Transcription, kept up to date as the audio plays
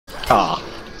Ah.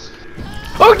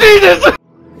 Oh Jesus!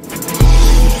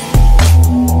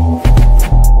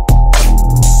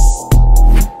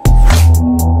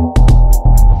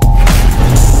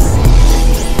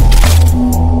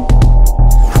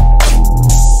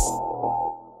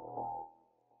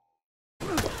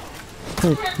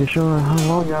 You sure how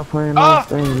long y'all playing this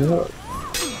thing up?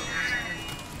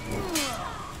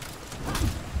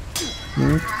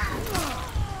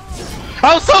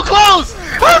 I was so close!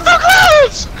 I was so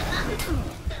close!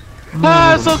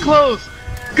 Ah, so close!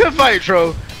 Good fight,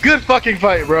 Tro. Good fucking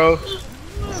fight, bro.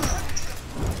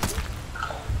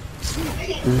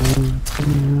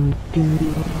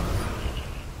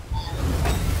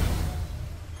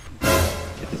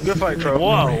 Good fight, Tro.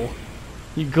 Whoa.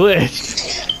 You glitched.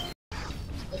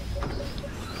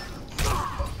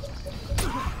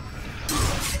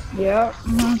 Yep.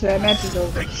 So that match is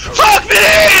over. Fuck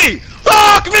me!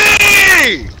 Fuck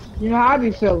me! You know how I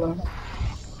be feeling.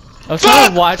 I was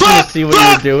trying to watch you to see what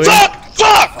you were doing. Fuck!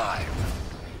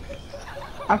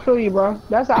 I feel you, bro.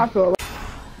 That's how I feel.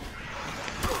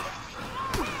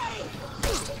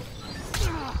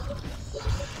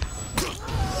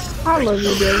 I love you,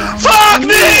 Dylan. Fuck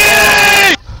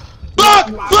me!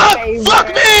 Fuck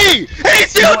me! He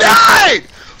still died!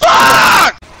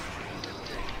 Fuck!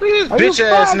 Are Bitch you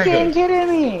ass fucking nigga. kidding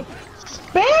me?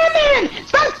 Spamming!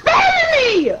 Stop spamming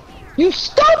me! You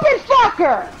stupid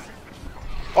fucker!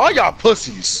 All y'all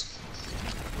pussies.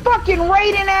 Fucking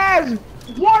raiding ass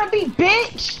wannabe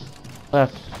bitch!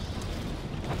 Left.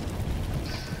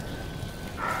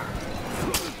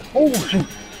 Oh shoot!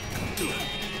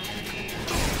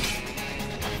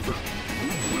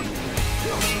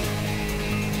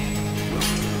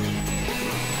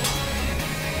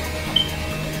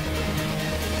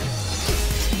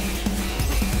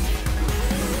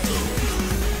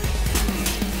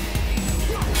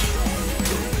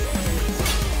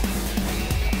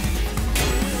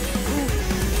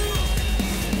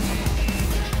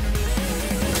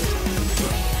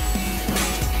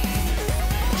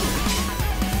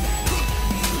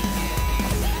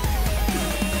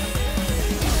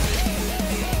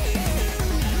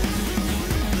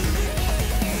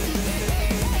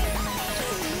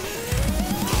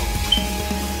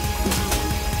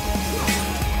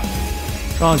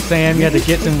 Come on, Sam. You had to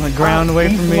get some ground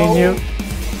away from me and you.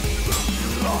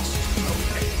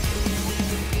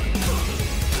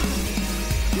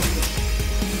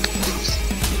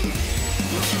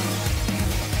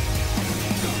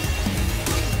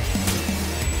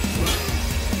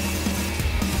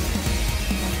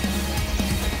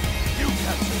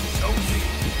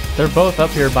 They're both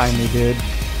up here by me, dude.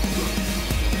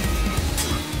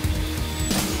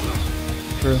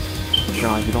 True.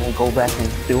 Sean, you don't go back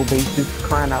and steal bases,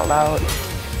 crying out loud.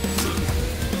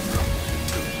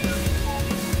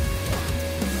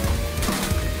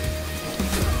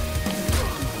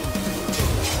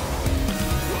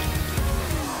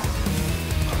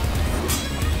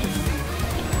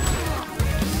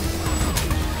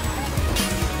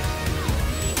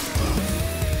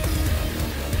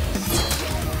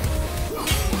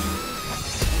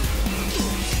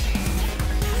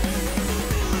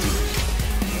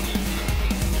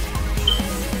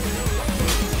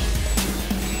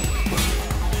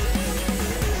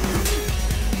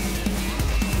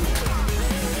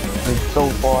 So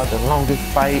far, the longest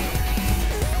fight.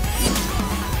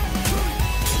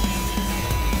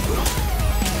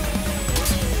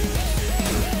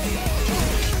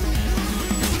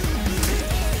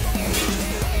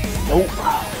 Nope.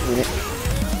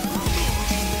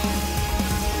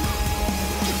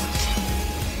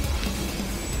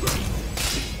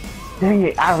 Dang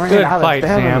it, I ran Good out fight, of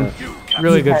stamina. Sam.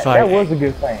 Really good fight. That was a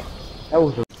good fight. That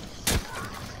was a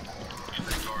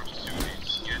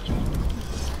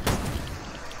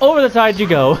Over the side you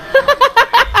go.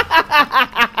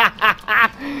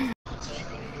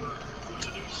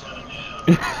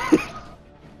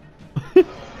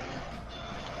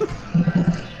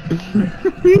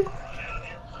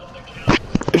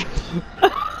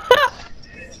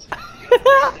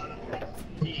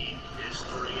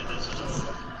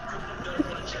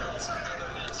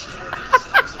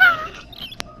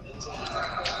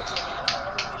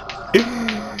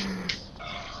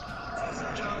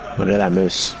 What did I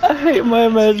miss? I hate my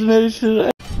imagination.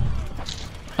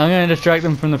 I'm gonna distract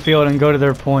them from the field and go to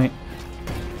their point.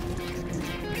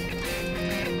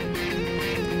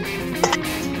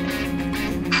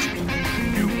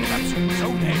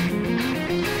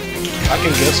 I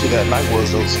can guess who that night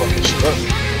was that was fucking struck.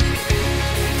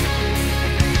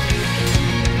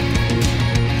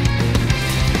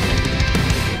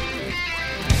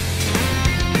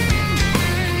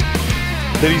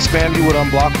 Did he spam you with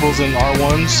unblockables and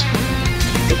R1s?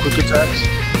 The quick attacks?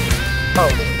 Oh.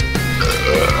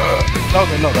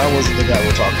 Okay, no, that wasn't the guy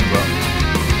we're talking about.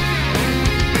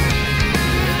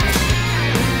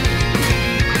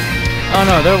 Oh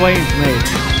no, they're waiting for me.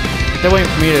 They're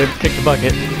waiting for me to kick the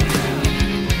bucket.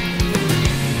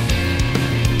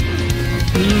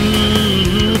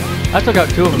 I took out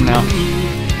 2 of them now.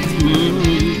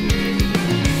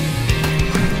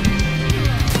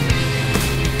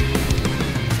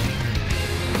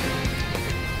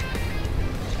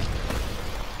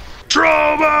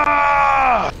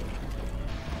 Trauma!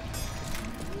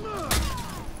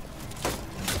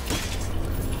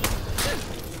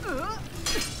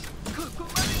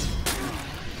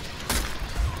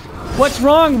 What's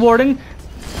wrong, Warden?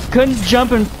 Couldn't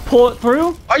jump and pull it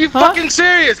through? Are you fucking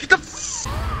serious? Get the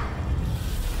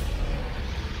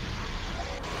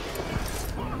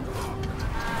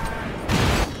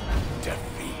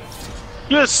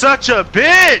You're such a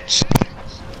bitch!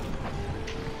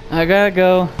 I gotta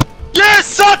go. You're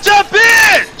such a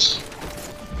bitch!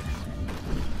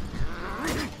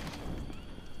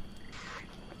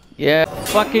 Yeah,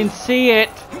 fucking see it.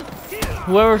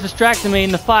 Whoever's distracting me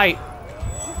in the fight.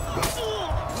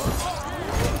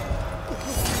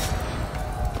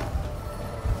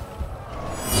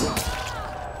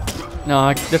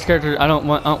 No, this character. I don't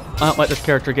let this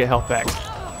character get health back.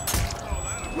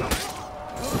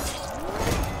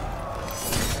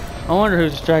 I wonder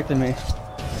who's distracting me.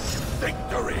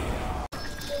 Victory!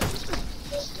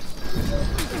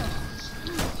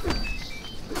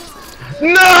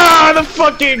 Nah, the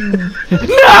fucking...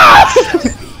 Nah!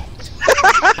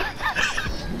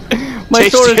 My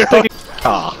sword is sticking.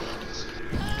 Oh.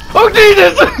 Oh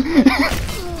Jesus!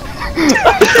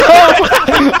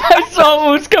 I saw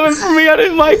what was coming for me. I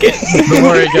didn't like it. Don't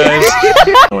worry, guys.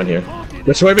 Going here.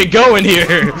 Which way we going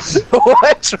here?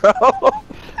 What, bro?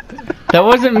 That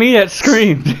wasn't me that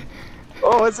screamed.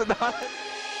 Oh, is it not?